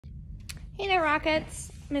Hey there,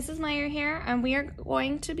 Rockets. Mrs. Meyer here, and we are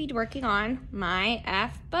going to be working on my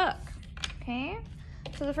F book, okay?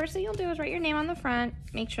 So the first thing you'll do is write your name on the front.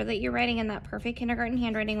 Make sure that you're writing in that perfect kindergarten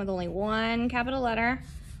handwriting with only one capital letter.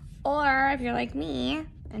 Or if you're like me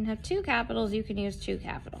and have two capitals, you can use two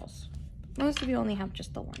capitals. Most of you only have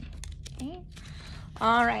just the one, okay?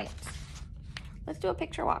 All right, let's do a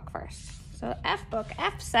picture walk first. So F book,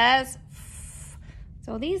 F says F.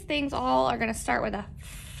 So these things all are gonna start with a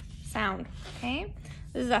F sound, okay?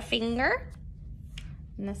 This is a finger,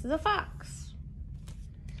 and this is a fox.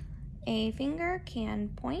 A finger can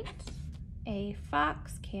point, a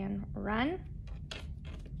fox can run.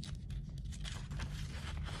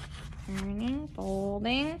 Turning,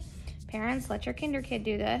 folding. Parents, let your kinder kid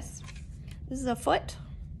do this. This is a foot,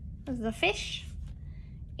 this is a fish.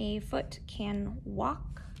 A foot can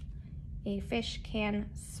walk, a fish can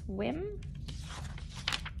swim.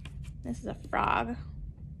 This is a frog.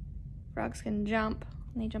 Frogs can jump,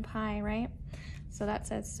 and they jump high, right? So that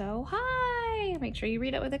says so high. Make sure you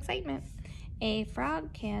read it with excitement. A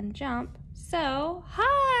frog can jump so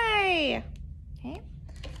high. Okay,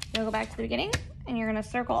 you'll go back to the beginning, and you're gonna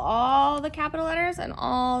circle all the capital letters and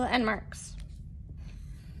all the end marks.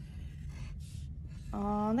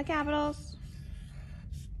 All the capitals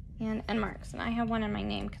and end marks. And I have one in my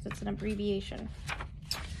name because it's an abbreviation.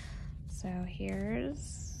 So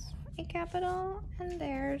here's a capital, and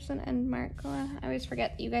there's an end mark. I always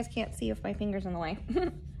forget that you guys can't see if my finger's in the way.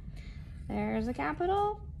 There's a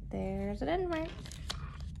capital, there's an end mark.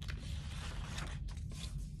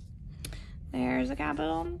 There's a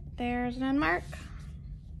capital, there's an end mark.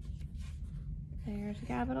 There's a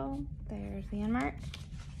capital, there's the end mark.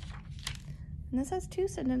 And this has two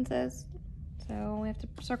sentences, so we have to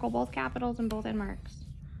circle both capitals and both end marks.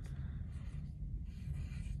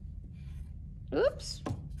 Oops.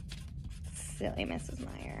 Silly Mrs.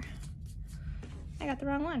 Meyer. I got the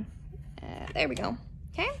wrong one. There we go.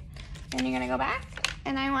 Okay, and you're gonna go back,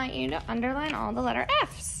 and I want you to underline all the letter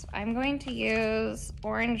F's. I'm going to use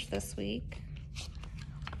orange this week.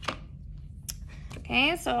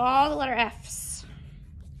 Okay, so all the letter F's.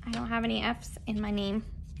 I don't have any F's in my name.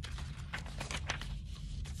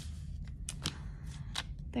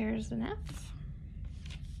 There's an F.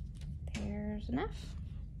 There's an F.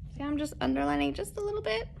 See, I'm just underlining just a little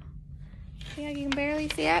bit. See how you can barely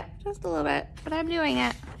see it? Just a little bit, but I'm doing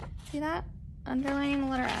it. See that? Underlining the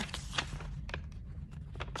letter F.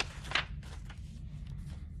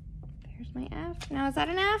 There's my F. Now, is that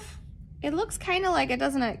an F? It looks kind of like it,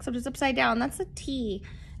 doesn't it? Except it's upside down. That's a T.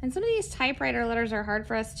 And some of these typewriter letters are hard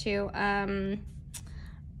for us to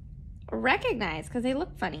recognize because they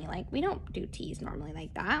look funny. Like, we don't do T's normally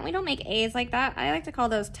like that. We don't make A's like that. I like to call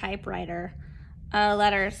those typewriter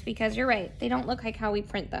letters because you're right. They don't look like how we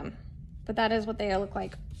print them. But that is what they look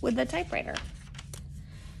like with the typewriter,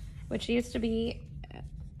 which used to be,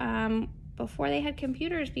 before they had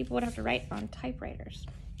computers, people would have to write on typewriters.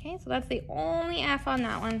 Okay, so that's the only F on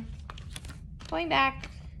that one. Going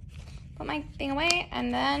back, put my thing away,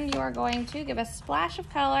 and then you are going to give a splash of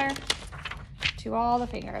color to all the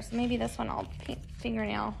fingers. Maybe this one I'll paint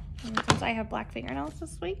fingernail. And since I have black fingernails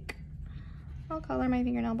this week, I'll color my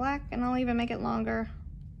fingernail black, and I'll even make it longer.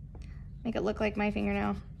 Make it look like my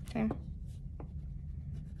fingernail, okay?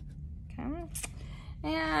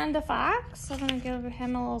 And the fox, I'm gonna give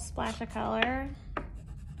him a little splash of color.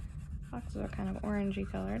 Foxes are kind of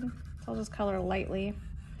orangey colored, so I'll just color lightly.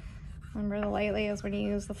 Remember, the lightly is when you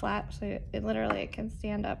use the flat, so it literally can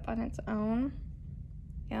stand up on its own.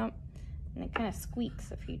 Yep, and it kind of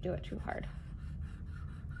squeaks if you do it too hard.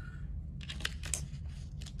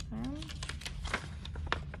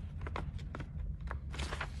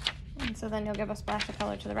 And so then you'll give a splash of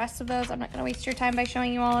color to the rest of those. I'm not gonna waste your time by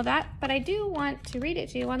showing you all of that, but I do want to read it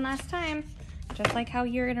to you one last time, just like how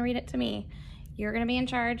you're gonna read it to me. You're gonna be in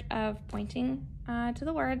charge of pointing to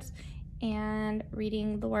the words and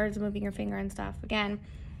reading the words, moving your finger and stuff. Again,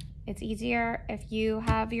 it's easier if you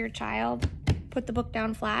have your child put the book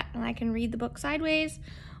down flat and I can read the book sideways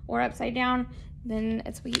or upside down, then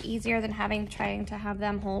it's easier than trying to have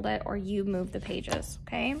them hold it or you move the pages,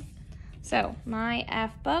 okay? So, my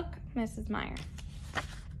F book, Mrs. Meyer.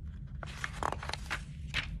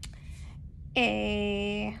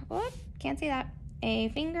 Can't see that. A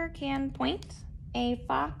finger can point, a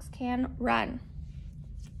fox can run.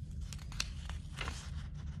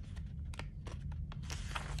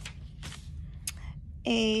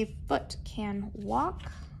 A foot can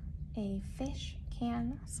walk, a fish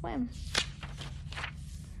can swim.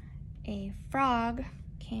 A frog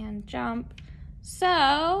can jump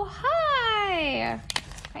so high.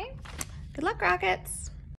 Okay, good luck, Rockets.